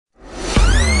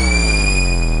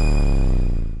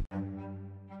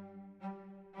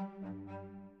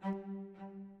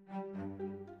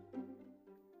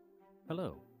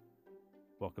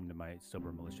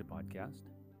Sober Militia podcast.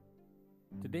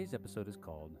 Today's episode is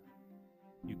called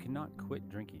You Cannot Quit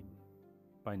Drinking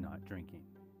by Not Drinking.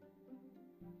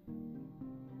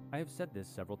 I have said this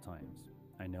several times.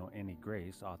 I know Annie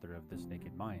Grace, author of This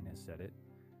Naked Mind, has said it,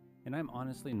 and I'm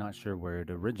honestly not sure where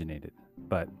it originated,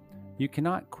 but you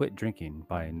cannot quit drinking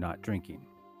by not drinking.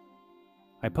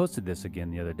 I posted this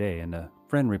again the other day, and a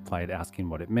friend replied asking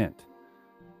what it meant.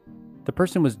 The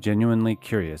person was genuinely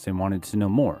curious and wanted to know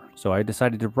more, so I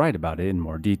decided to write about it in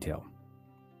more detail.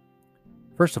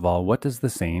 First of all, what does the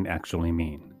saying actually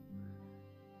mean?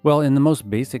 Well, in the most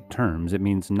basic terms, it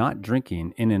means not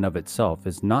drinking in and of itself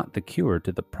is not the cure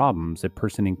to the problems a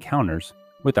person encounters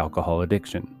with alcohol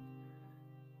addiction.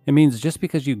 It means just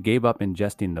because you gave up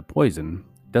ingesting the poison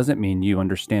doesn't mean you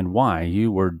understand why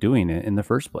you were doing it in the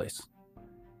first place.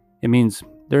 It means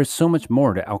there is so much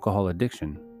more to alcohol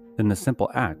addiction than the simple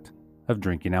act of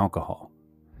drinking alcohol.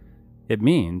 It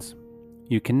means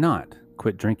you cannot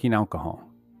quit drinking alcohol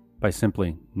by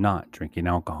simply not drinking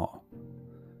alcohol.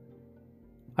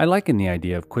 I liken the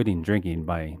idea of quitting drinking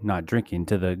by not drinking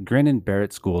to the grin and bear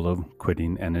it school of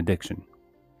quitting an addiction.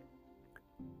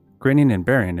 Grinning and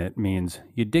bearing it means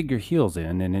you dig your heels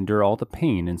in and endure all the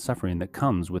pain and suffering that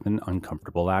comes with an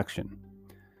uncomfortable action.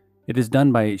 It is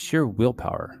done by sheer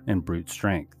willpower and brute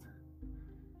strength.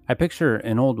 I picture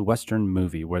an old Western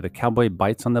movie where the cowboy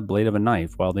bites on the blade of a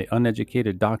knife while the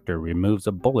uneducated doctor removes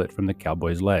a bullet from the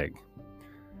cowboy's leg.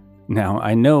 Now,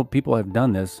 I know people have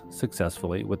done this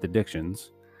successfully with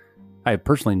addictions. I have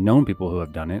personally known people who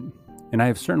have done it, and I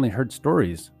have certainly heard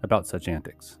stories about such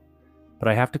antics. But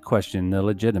I have to question the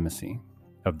legitimacy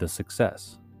of the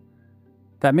success.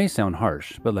 That may sound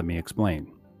harsh, but let me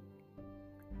explain.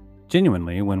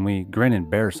 Genuinely, when we grin and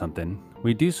bear something,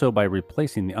 we do so by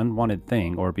replacing the unwanted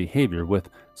thing or behavior with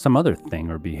some other thing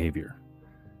or behavior.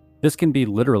 This can be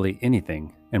literally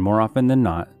anything, and more often than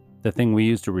not, the thing we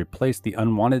use to replace the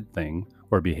unwanted thing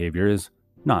or behavior is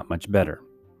not much better.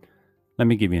 Let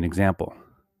me give you an example.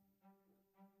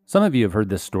 Some of you have heard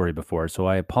this story before, so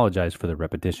I apologize for the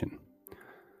repetition.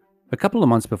 A couple of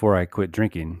months before I quit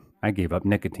drinking, I gave up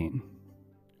nicotine.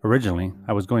 Originally,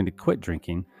 I was going to quit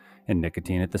drinking and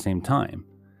nicotine at the same time.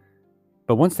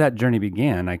 But once that journey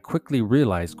began, I quickly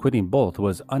realized quitting both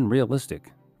was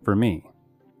unrealistic for me.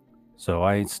 So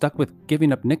I stuck with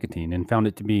giving up nicotine and found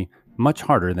it to be much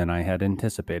harder than I had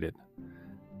anticipated.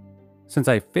 Since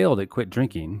I failed at quit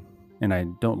drinking, and I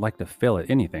don't like to fail at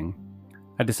anything,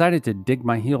 I decided to dig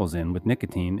my heels in with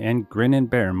nicotine and grin and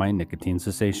bear my nicotine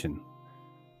cessation.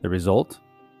 The result?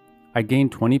 I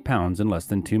gained 20 pounds in less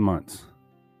than 2 months.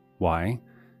 Why?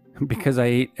 Because I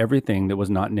ate everything that was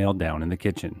not nailed down in the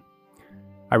kitchen.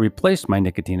 I replaced my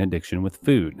nicotine addiction with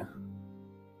food.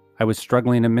 I was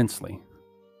struggling immensely.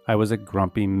 I was a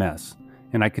grumpy mess,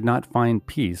 and I could not find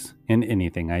peace in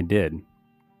anything I did.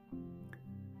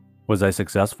 Was I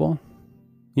successful?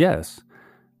 Yes,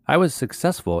 I was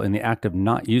successful in the act of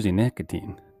not using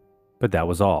nicotine, but that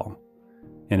was all.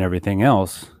 In everything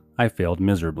else, I failed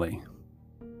miserably.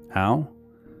 How?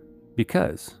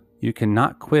 Because you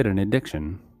cannot quit an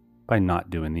addiction by not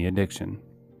doing the addiction.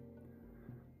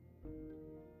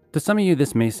 To some of you,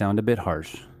 this may sound a bit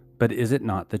harsh, but is it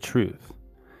not the truth?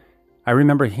 I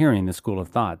remember hearing the school of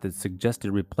thought that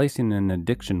suggested replacing an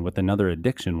addiction with another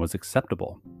addiction was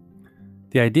acceptable.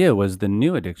 The idea was the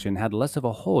new addiction had less of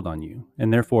a hold on you,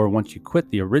 and therefore once you quit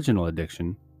the original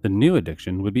addiction, the new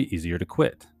addiction would be easier to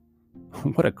quit.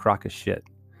 What a crock of shit.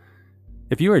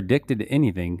 If you are addicted to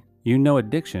anything, you know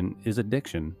addiction is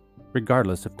addiction,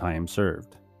 regardless of time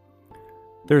served.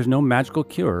 There is no magical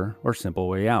cure or simple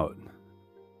way out.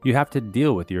 You have to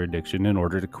deal with your addiction in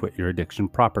order to quit your addiction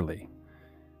properly.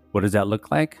 What does that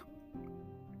look like?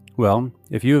 Well,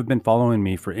 if you have been following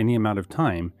me for any amount of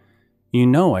time, you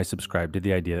know I subscribe to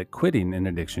the idea that quitting an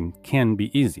addiction can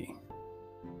be easy.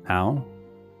 How?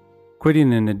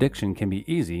 Quitting an addiction can be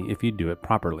easy if you do it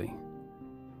properly.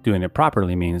 Doing it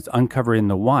properly means uncovering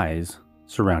the whys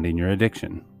surrounding your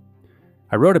addiction.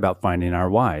 I wrote about finding our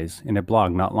whys in a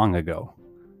blog not long ago.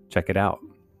 Check it out.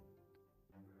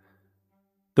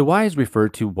 The whys refer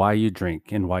to why you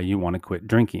drink and why you want to quit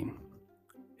drinking.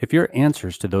 If your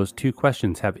answers to those two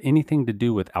questions have anything to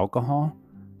do with alcohol,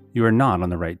 you are not on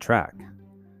the right track.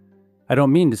 I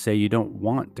don't mean to say you don't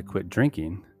want to quit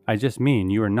drinking. I just mean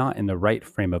you are not in the right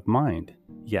frame of mind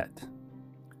yet.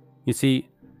 You see,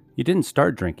 you didn't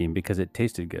start drinking because it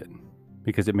tasted good,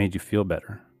 because it made you feel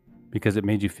better, because it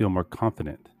made you feel more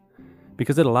confident,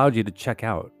 because it allowed you to check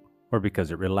out, or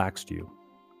because it relaxed you.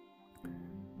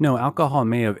 No, alcohol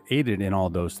may have aided in all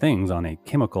those things on a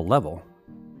chemical level,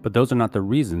 but those are not the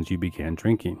reasons you began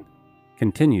drinking,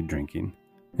 continued drinking,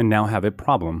 and now have a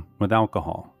problem with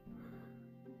alcohol.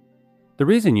 The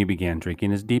reason you began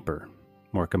drinking is deeper,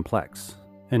 more complex,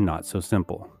 and not so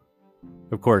simple.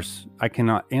 Of course, I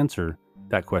cannot answer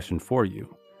that question for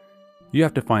you. You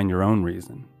have to find your own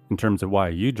reason in terms of why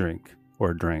you drink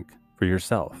or drink for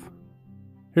yourself.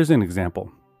 Here's an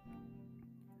example.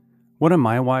 One of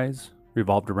my whys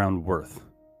revolved around worth,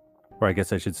 or I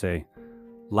guess I should say,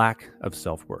 lack of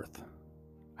self-worth.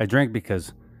 I drank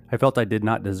because I felt I did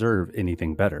not deserve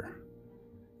anything better.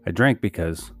 I drank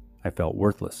because I felt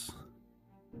worthless.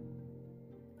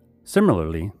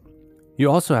 Similarly, you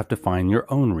also have to find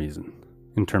your own reason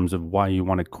in terms of why you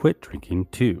want to quit drinking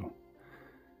too.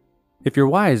 If your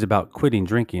why is about quitting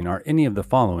drinking or any of the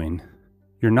following,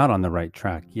 you're not on the right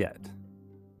track yet.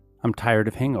 I'm tired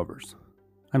of hangovers.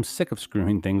 I'm sick of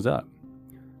screwing things up.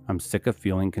 I'm sick of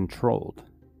feeling controlled.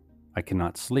 I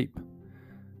cannot sleep.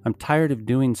 I'm tired of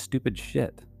doing stupid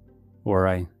shit. Or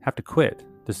I have to quit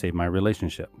to save my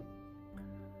relationship.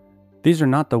 These are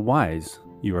not the whys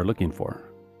you are looking for.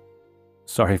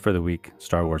 Sorry for the weak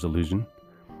Star Wars allusion.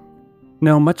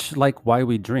 No, much like why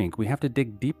we drink, we have to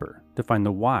dig deeper to find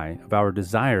the why of our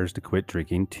desires to quit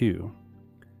drinking too.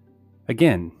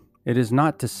 Again, it is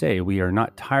not to say we are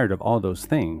not tired of all those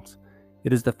things.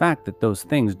 It is the fact that those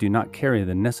things do not carry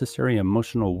the necessary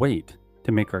emotional weight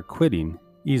to make our quitting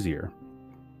easier.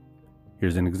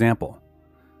 Here's an example.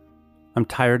 I'm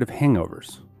tired of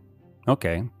hangovers.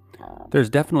 Okay, there's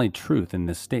definitely truth in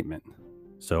this statement.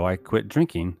 So I quit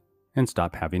drinking and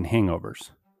stop having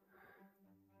hangovers.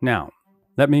 Now,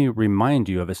 let me remind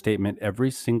you of a statement every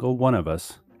single one of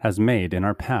us has made in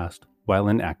our past while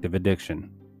in active addiction.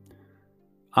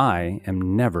 I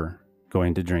am never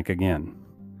going to drink again.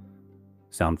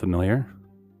 Sound familiar?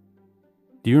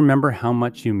 Do you remember how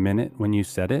much you meant it when you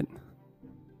said it?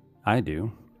 I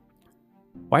do.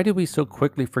 Why do we so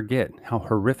quickly forget how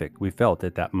horrific we felt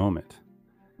at that moment?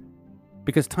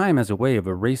 Because time has a way of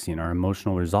erasing our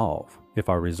emotional resolve if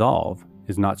our resolve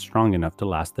is not strong enough to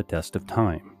last the test of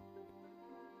time.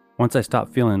 Once I stop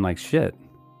feeling like shit,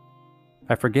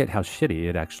 I forget how shitty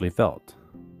it actually felt.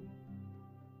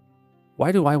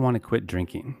 Why do I want to quit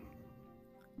drinking?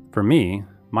 For me,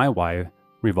 my why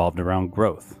revolved around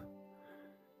growth.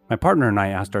 My partner and I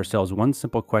asked ourselves one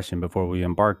simple question before we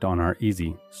embarked on our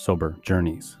easy, sober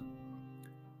journeys.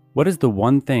 What is the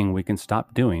one thing we can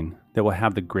stop doing that will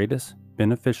have the greatest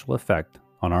beneficial effect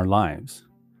on our lives?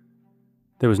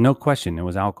 There was no question it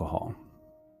was alcohol.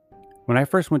 When I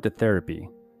first went to therapy,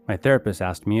 my therapist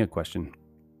asked me a question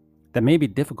that may be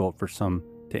difficult for some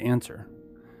to answer.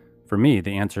 For me,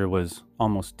 the answer was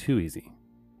almost too easy.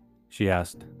 She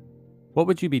asked, "What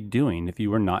would you be doing if you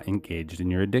were not engaged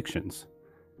in your addictions?"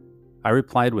 I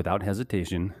replied without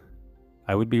hesitation,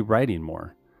 I would be writing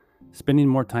more, spending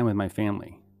more time with my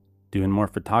family, doing more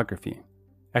photography,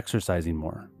 exercising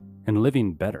more, and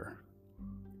living better.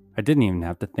 I didn't even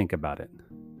have to think about it.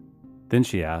 Then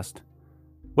she asked,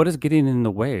 "What is getting in the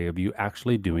way of you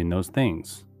actually doing those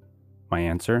things?" My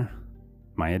answer,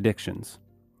 my addictions.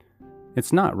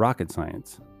 It's not rocket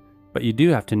science, but you do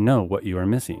have to know what you are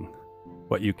missing,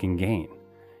 what you can gain,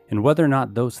 and whether or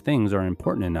not those things are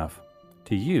important enough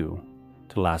to you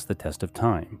to last the test of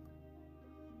time.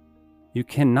 You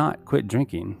cannot quit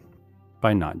drinking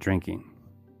by not drinking.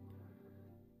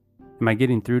 Am I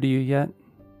getting through to you yet?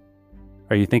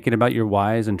 Are you thinking about your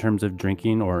whys in terms of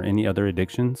drinking or any other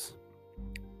addictions?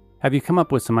 Have you come up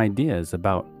with some ideas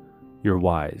about your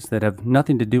whys that have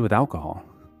nothing to do with alcohol?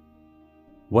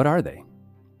 What are they?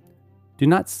 Do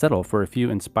not settle for a few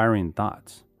inspiring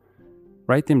thoughts.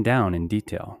 Write them down in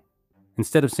detail.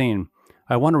 Instead of saying,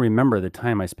 "I want to remember the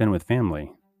time I spend with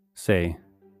family," say,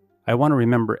 "I want to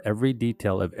remember every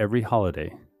detail of every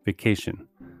holiday, vacation,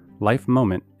 life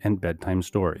moment, and bedtime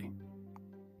story."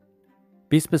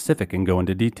 Be specific and go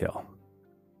into detail.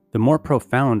 The more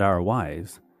profound our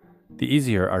whys, the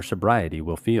easier our sobriety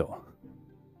will feel.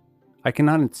 I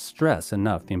cannot stress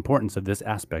enough the importance of this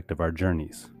aspect of our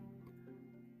journeys.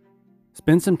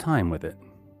 Spend some time with it.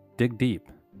 Dig deep.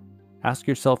 Ask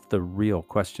yourself the real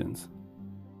questions.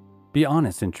 Be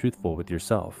honest and truthful with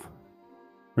yourself.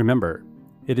 Remember,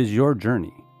 it is your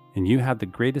journey, and you have the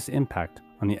greatest impact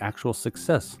on the actual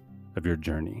success of your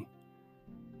journey.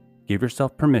 Give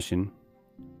yourself permission,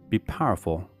 be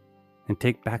powerful, and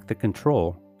take back the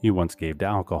control you once gave to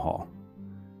alcohol.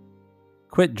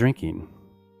 Quit drinking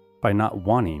by not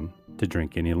wanting to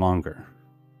drink any longer.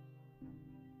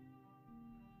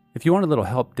 If you want a little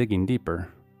help digging deeper,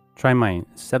 try my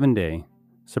 7-day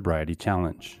sobriety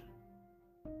challenge.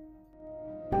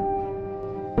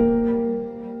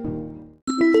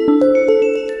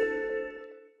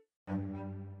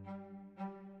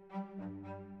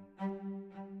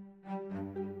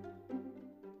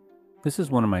 This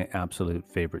is one of my absolute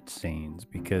favorite sayings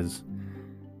because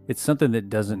it's something that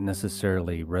doesn't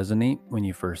necessarily resonate when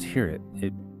you first hear it.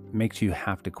 It makes you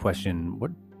have to question, what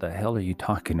the hell are you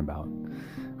talking about?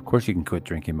 Of course, you can quit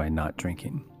drinking by not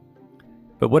drinking.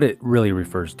 But what it really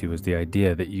refers to is the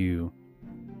idea that you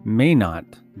may not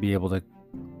be able to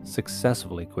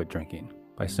successfully quit drinking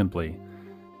by simply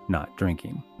not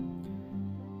drinking.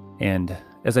 And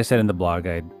as I said in the blog,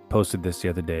 I posted this the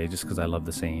other day just because I love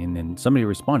the saying, and somebody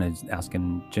responded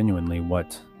asking genuinely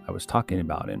what I was talking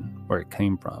about and where it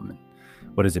came from and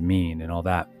what does it mean and all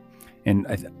that. And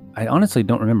I honestly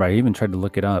don't remember. I even tried to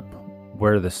look it up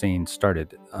where the saying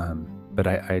started, but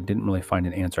I didn't really find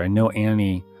an answer. I know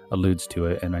Annie alludes to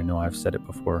it, and I know I've said it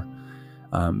before,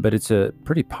 but it's a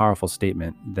pretty powerful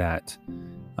statement that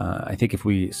I think if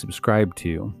we subscribe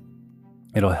to,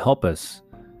 it'll help us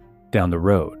down the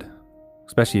road,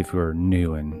 especially if we're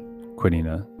new and quitting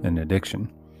an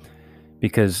addiction.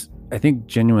 Because I think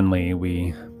genuinely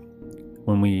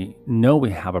when we know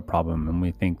we have a problem and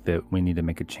we think that we need to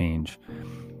make a change,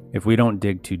 if we don't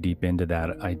dig too deep into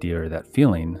that idea or that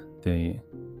feeling, the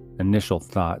initial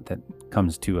thought that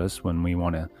comes to us when we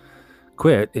want to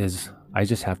quit is, I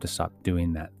just have to stop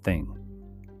doing that thing.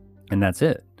 And that's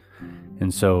it.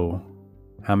 And so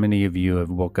how many of you have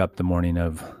woke up the morning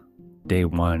of day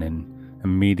one and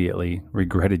immediately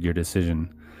regretted your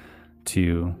decision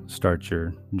to start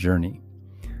your journey?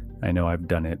 I know I've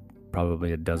done it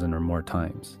probably a dozen or more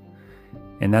times.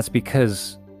 And that's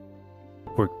because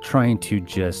we're trying to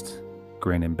just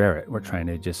grin and bear it. We're trying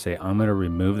to just say, I'm going to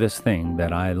remove this thing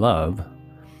that I love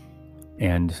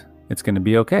and it's going to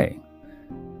be okay.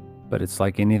 But it's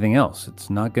like anything else. It's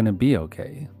not going to be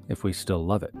okay if we still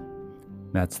love it.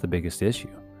 That's the biggest issue.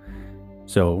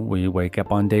 So we wake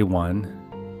up on day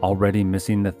one, already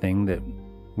missing the thing that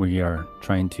we are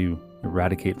trying to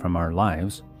eradicate from our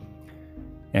lives.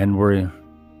 And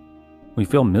we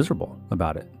feel miserable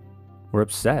about it. We're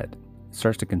upset. It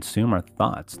starts to consume our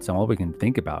thoughts. It's all we can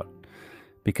think about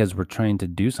because we're trying to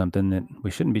do something that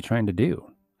we shouldn't be trying to do.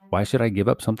 Why should I give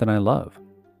up something I love?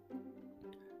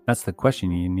 That's the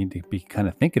question you need to be kind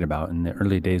of thinking about in the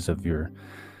early days of your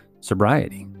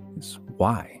sobriety, is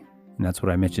why. And that's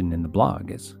what I mentioned in the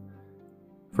blog is,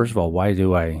 first of all, why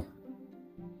do I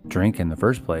drink in the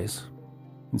first place?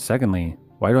 And secondly,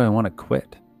 why do I want to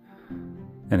quit?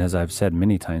 And as I've said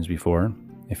many times before,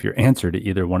 if your answer to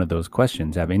either one of those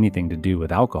questions have anything to do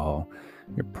with alcohol,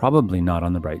 you're probably not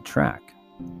on the right track.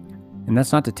 And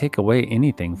that's not to take away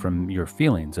anything from your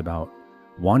feelings about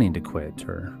wanting to quit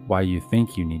or why you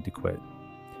think you need to quit.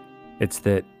 It's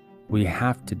that we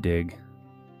have to dig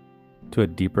to a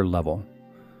deeper level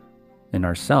in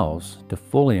ourselves to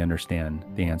fully understand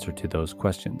the answer to those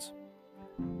questions.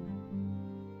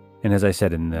 And as I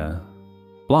said in the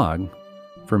blog,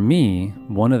 for me,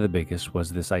 one of the biggest was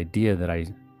this idea that I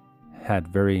had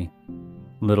very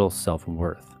little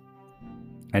self-worth.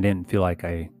 I didn't feel like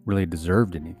I really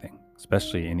deserved anything,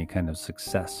 especially any kind of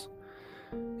success.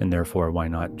 And therefore, why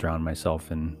not drown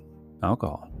myself in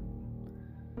alcohol?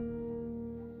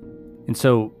 And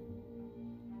so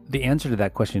the answer to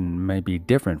that question might be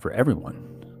different for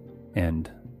everyone. And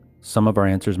some of our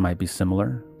answers might be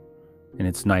similar. And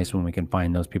it's nice when we can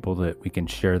find those people that we can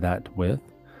share that with.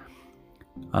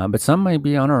 But some might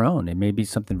be on our own. It may be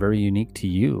something very unique to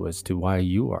you as to why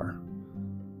you are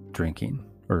drinking,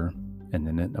 and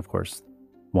then, of course,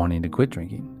 wanting to quit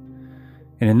drinking.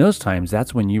 And in those times,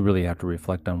 that's when you really have to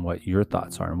reflect on what your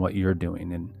thoughts are and what you're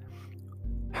doing and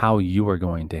how you are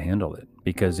going to handle it.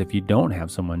 Because if you don't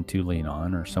have someone to lean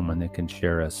on or someone that can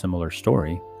share a similar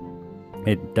story,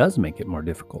 it does make it more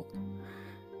difficult.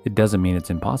 It doesn't mean it's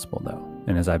impossible, though.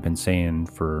 And as I've been saying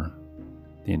for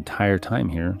the entire time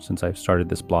here, since I've started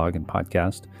this blog and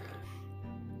podcast,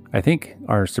 I think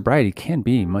our sobriety can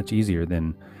be much easier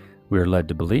than we're led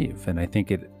to believe. And I think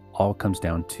it all comes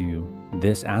down to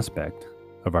this aspect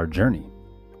of our journey.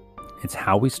 It's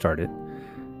how we start it,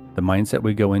 the mindset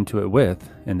we go into it with,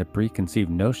 and the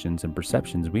preconceived notions and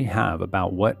perceptions we have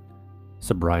about what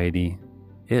sobriety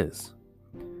is.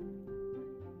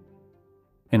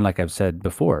 And like I've said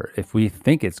before, if we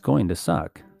think it's going to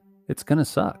suck, it's going to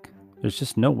suck. There's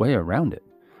just no way around it.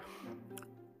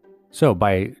 So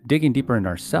by digging deeper in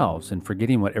ourselves and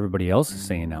forgetting what everybody else is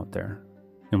saying out there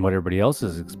and what everybody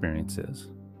else's experience is,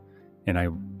 and I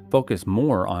focus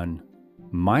more on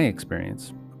my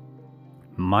experience,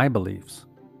 my beliefs,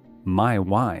 my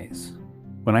whys,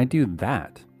 when I do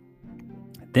that,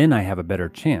 then I have a better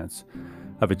chance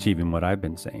of achieving what I've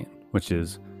been saying, which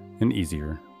is an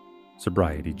easier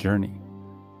sobriety journey.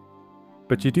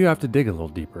 But you do have to dig a little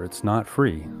deeper. It's not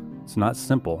free. It's not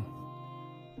simple.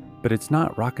 But it's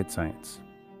not rocket science.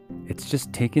 It's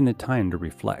just taking the time to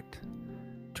reflect,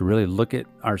 to really look at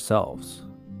ourselves,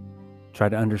 try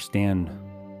to understand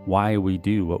why we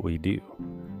do what we do.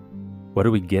 What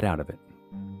do we get out of it?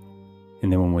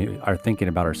 And then when we are thinking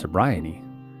about our sobriety,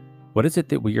 what is it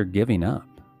that we are giving up?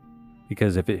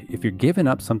 Because if you're giving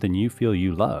up something you feel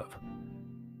you love,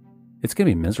 it's going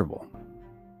to be miserable.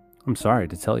 I'm sorry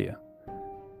to tell you.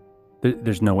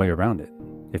 There's no way around it.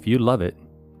 If you love it,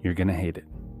 you're going to hate it.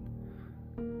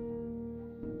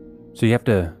 So you have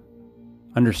to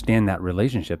understand that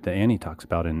relationship that Annie talks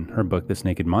about in her book, This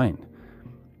Naked Mind.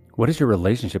 What is your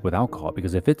relationship with alcohol?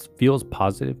 Because if it feels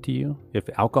positive to you, if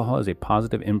alcohol is a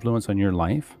positive influence on your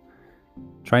life,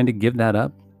 trying to give that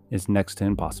up is next to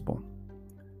impossible.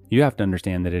 You have to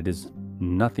understand that it is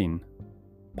nothing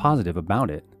positive about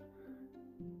it.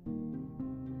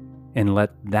 And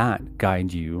let that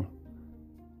guide you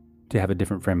to have a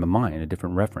different frame of mind, a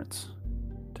different reference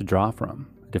to draw from,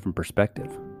 a different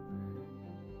perspective.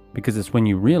 Because it's when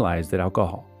you realize that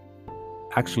alcohol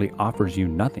actually offers you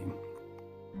nothing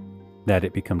that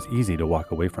it becomes easy to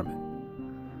walk away from it.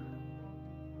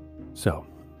 So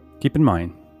keep in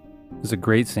mind, it's a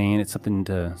great saying. It's something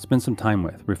to spend some time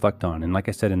with, reflect on. And like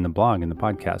I said in the blog, in the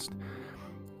podcast,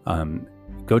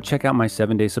 go check out my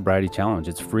 7-day sobriety challenge.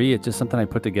 It's free. It's just something I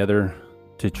put together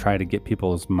to try to get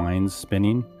people's minds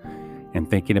spinning and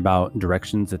thinking about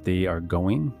directions that they are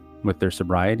going with their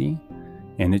sobriety.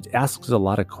 And it asks a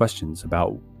lot of questions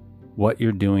about what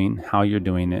you're doing, how you're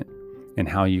doing it, and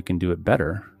how you can do it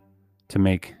better to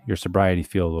make your sobriety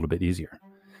feel a little bit easier.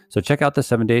 So check out the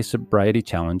 7-day sobriety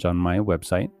challenge on my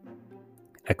website,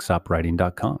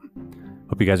 xsopwriting.com.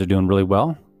 Hope you guys are doing really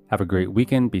well. Have a great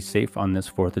weekend. Be safe on this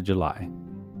 4th of July.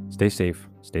 Stay safe,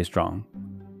 stay strong,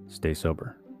 stay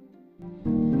sober.